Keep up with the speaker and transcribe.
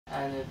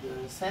ano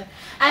dun sa...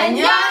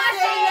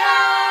 안녕하세요!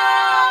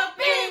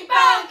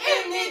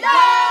 핑펑입니다!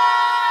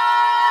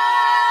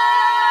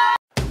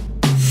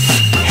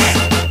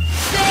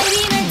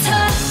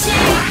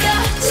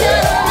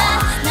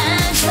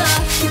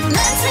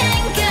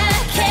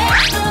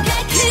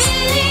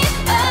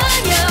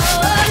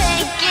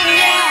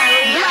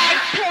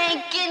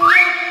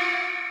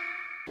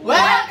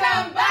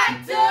 Welcome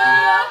back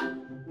to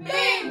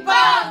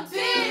Pinkpunk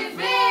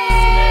TV!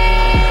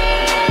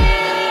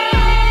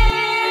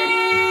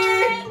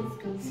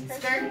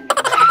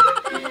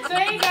 So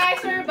hey guys,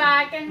 we're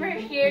back and we're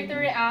here to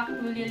react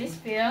to Lili's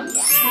film.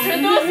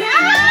 Okay,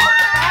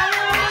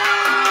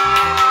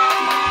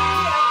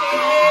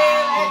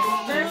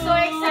 We're so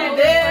excited for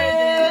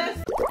this.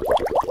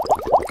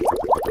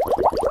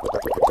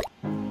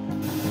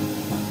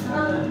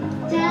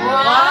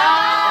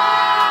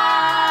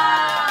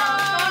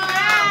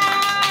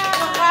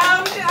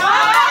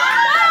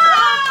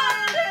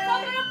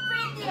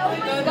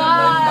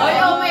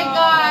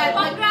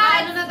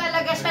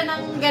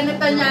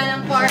 ganito niya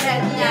ng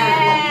forehead niya.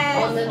 Yes!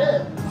 오늘은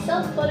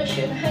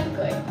self-photoshoot 할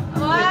거예요.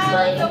 Wow! With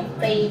my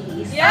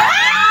babies. Yeah!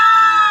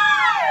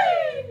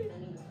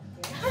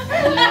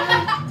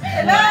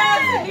 Hello!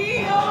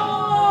 Leo!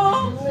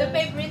 The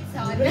favorite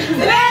song.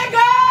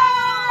 Lego!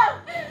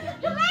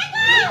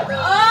 Lego! Oh!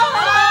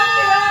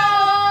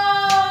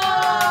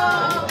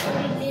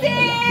 Lili!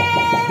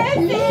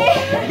 Hindi,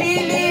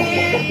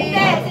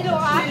 si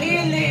Luha. Si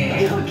Lili!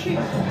 Okay.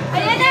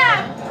 Ayan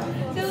na!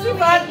 Si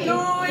Bad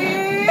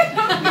Louie!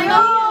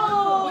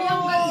 Uy,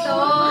 ang ganda!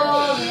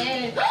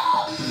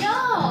 야!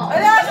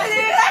 Ala, si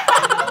Lili!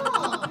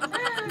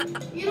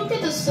 이렇게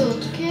됐어,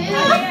 어떡해?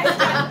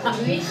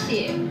 루이씨.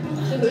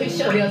 저 루이씨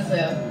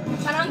어디갔어요?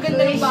 Parang ang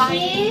ganda ng bahay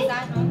ni Lisa,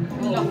 no?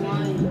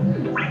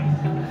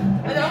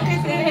 Ano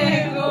kasi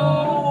Lego?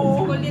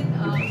 Kulit,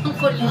 ang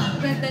kulit.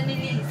 Ang ganda ni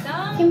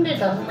Lisa.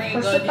 힘들다. Oh my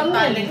벌써 God, yung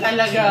talent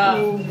talaga.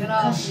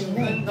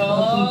 가시네. Ganda.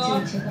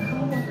 제가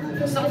한번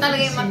하겠습니다. Gusto ko talaga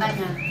yung mata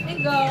niya.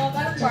 Ego,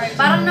 parang part.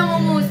 Parang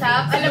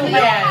nangungusap. Alam mo Ano ba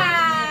yun?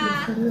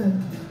 저는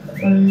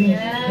원래 되게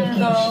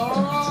Ganda.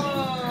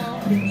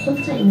 그리고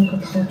혼자 있는 거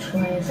더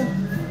좋아해서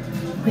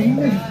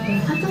맨날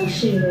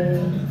화장실에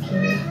이렇게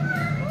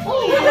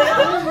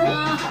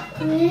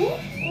왜?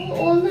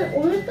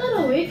 오늘따라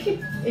왜 이렇게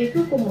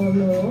애교가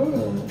많아?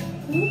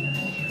 응?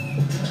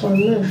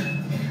 저는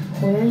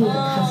고양이가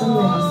 5명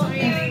왔을 때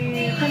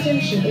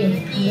화장실에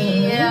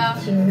하나,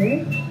 둘,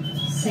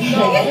 셋, 넷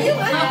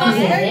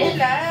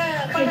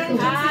그리고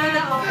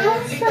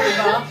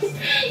항상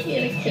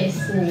이렇게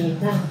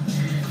있습니다.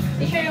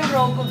 Siya yung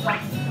Robot.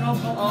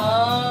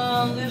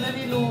 Ah, ang ganda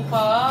ni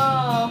Luca.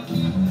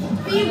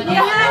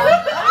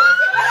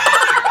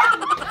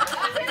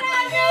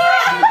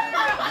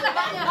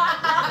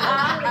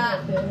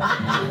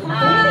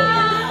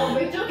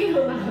 왜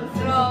저기로 나왔어?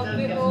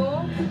 Grabe,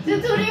 oh.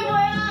 저 둘이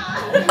뭐야?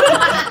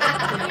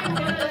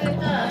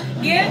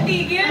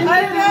 Guilty, guilty.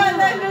 Ay,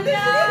 ganda ni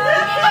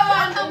Ginawa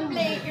ng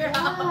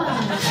playground.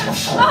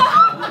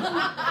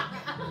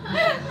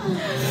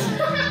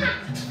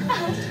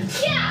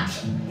 Yeah!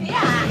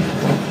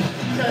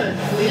 저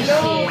루이씨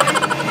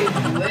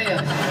뭐예요?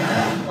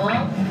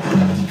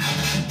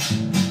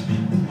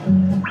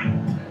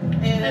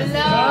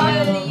 Hello,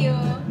 Leo.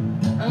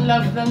 Ang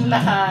love ng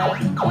lahat.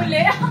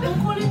 Uli. Ang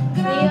kulit,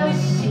 grabe.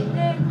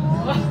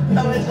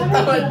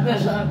 Tawad na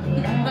siya.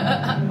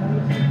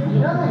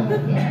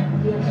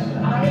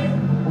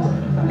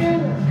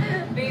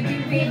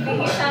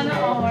 Baby, sana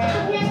all.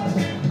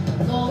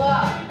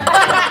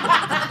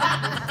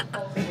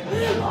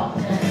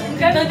 Ang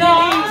ganda ni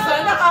Lisa,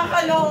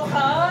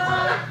 nakakaloka.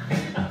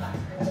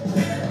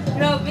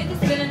 Grabe,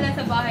 tapos ganun lang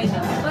sa bahay na.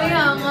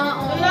 Kaya nga,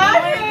 Oh my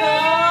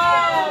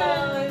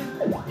God!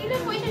 Hindi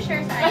lang po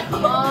isa-share sa IG.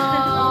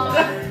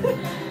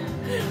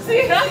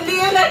 Hindi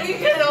nga lagi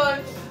ganon.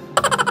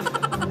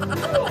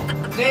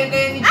 Gaya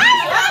ni Lisa.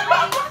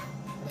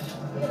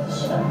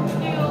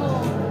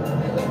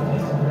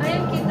 Ay,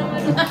 ang cute naman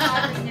ng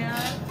ate niya.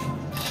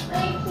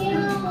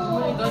 Oh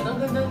my God, ang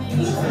ganda ni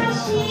Lisa.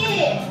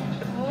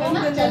 Oh, ang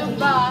ganda ng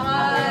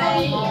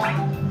bahay.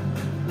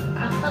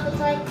 아빠도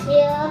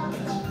살게요.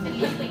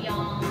 Lili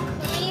yung.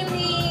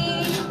 Lili!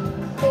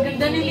 Ang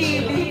ganda ni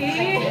Lili.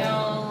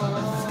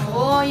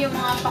 Oh, yung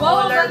mga Wow,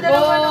 pa-collar ganda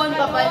naman bone, ng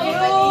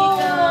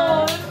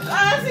papalikan.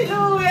 Ah, si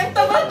Louie! Ang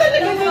tama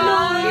talaga ni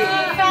Louie!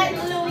 Fat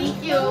Louie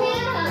cute.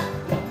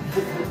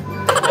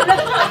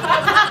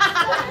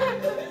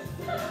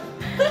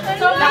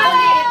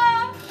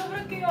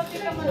 Sobrang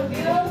chaotic naman ang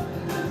video.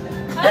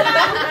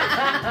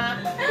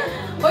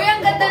 Uy,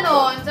 ang ganda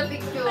nun sa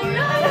picture.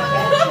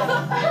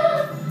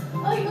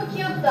 Oh, 이거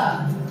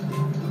귀엽다.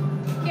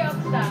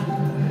 귀엽다.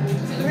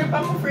 Siguro pa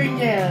mo free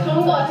niya.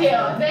 좋은 것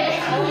같아요. 네.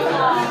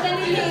 Ganda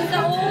ni Lisa,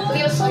 oh.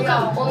 그리고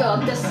소감 오늘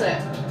어땠어요?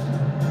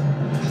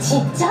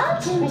 진짜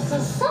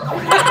재밌었어?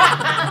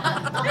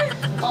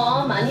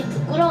 많이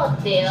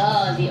부끄러웠대요,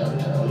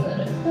 리오는 오늘은.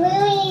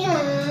 루이야.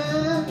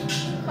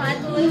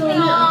 Patuloy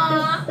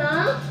어땠어?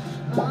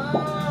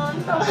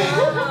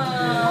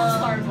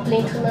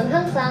 링크는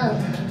항상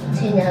제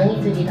제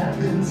냥이들이랑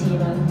같이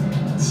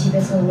이런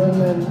집에서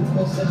노는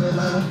모습을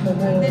많이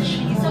보고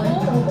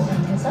했던 것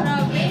같아서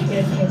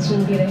이렇게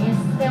준비를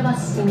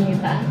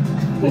해봤습니다.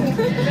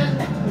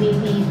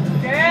 릴리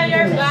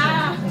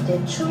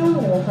이제 춤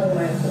영상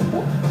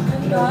말고도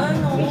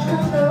이런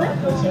일상생활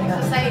제가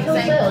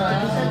평소에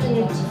어떻게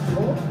사진을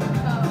찍고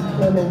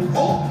노는지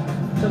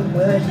좀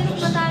보여주고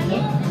싶게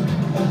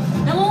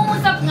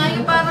Nangungusap nga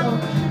yung parang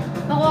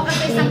makuha ka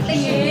sa isang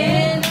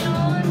tingin.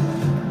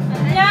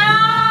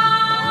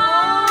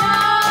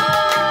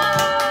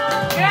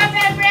 Grabe,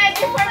 I'm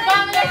ready for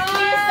Bangladesh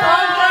Lisa!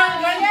 Sobrang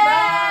ganda!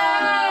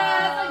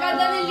 Yes! Ang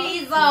ganda ni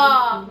Lisa!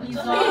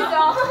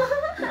 Lisa!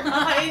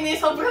 Nakakainis,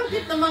 sobrang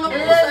cute ng mga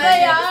pusa. Lisa,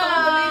 yeah. Gusto ko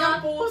tuloy ng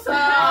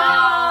pusa.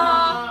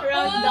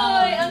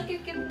 Uy, ang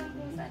cute-cute ng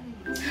pusa ni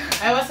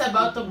I was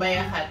about to buy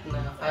a hat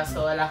na,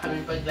 kaso wala kami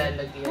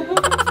paglalagyan.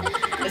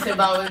 Kasi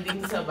bawal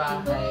din sa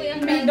bahay.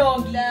 May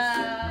doggy.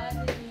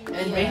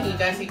 And may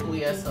higa si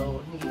kuya,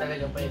 so hindi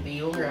talaga pwede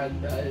yung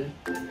ragdoll.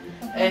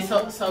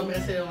 Sobra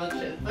sila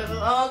mag-shell. Pero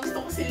gusto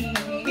ko si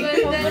Lili.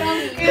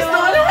 Gusto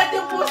ko lahat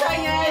yung pusa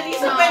niya.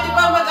 Lisa, pwede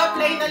ba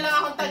mag-apply na lang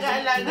akong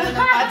taga-alaga ng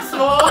pets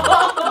mo?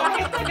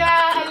 Bakit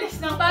taga-alis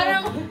ng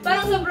parang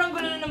sobrang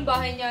gulo ng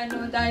bahay niya,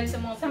 no? Dahil sa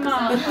mga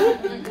pusa.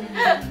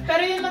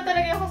 Pero yun lang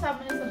talaga yung kasama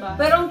niya sa bahay.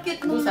 Pero ang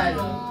cute mo, Pusa,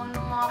 no? no?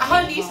 Ako,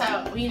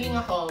 Lisa, willing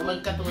ako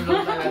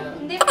magkatulong talaga.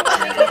 Hindi mo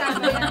may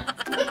kasama yan.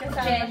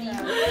 Jenny.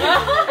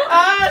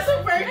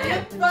 Super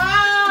cute ba?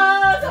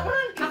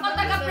 Sobrang cute. Ako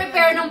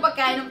taga-prepare ng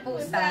pagkain ng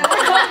pusa.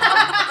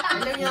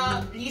 Alam niyo,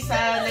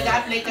 Lisa,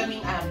 nag-a-apply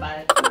kaming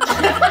 4.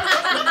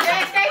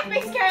 Yes, kahit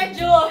may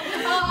schedule.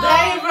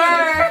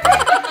 Driver!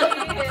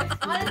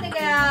 Ako na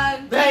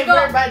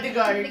Driver,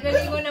 bodyguard.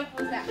 Ligo ng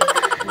pusa.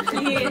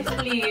 Please,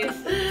 please.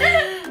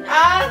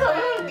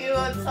 Sobrang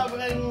cute.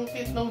 Sobrang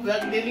cute ng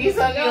vlog ni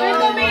Lisa.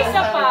 Ito may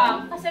isa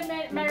pa. Kasi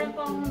meron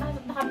pang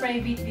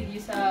naka-private video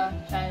sa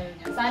channel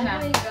niya. Sana.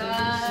 Oh my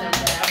God.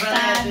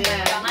 Abangan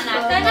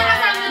natin. Sana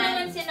kasama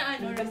naman si na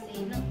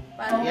Rosino.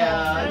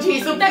 Yeah.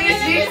 Jisoo,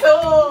 please,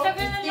 Jisoo!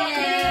 Sabi na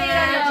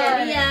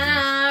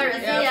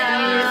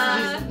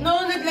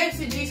No, nag-live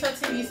si Jisoo at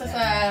si Lisa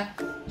sa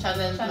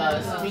Channel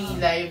Plus. Free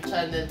live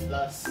Channel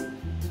Plus.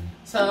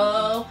 So,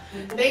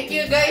 thank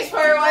you guys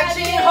for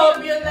watching. Hope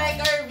you like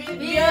our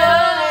video.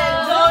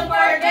 And don't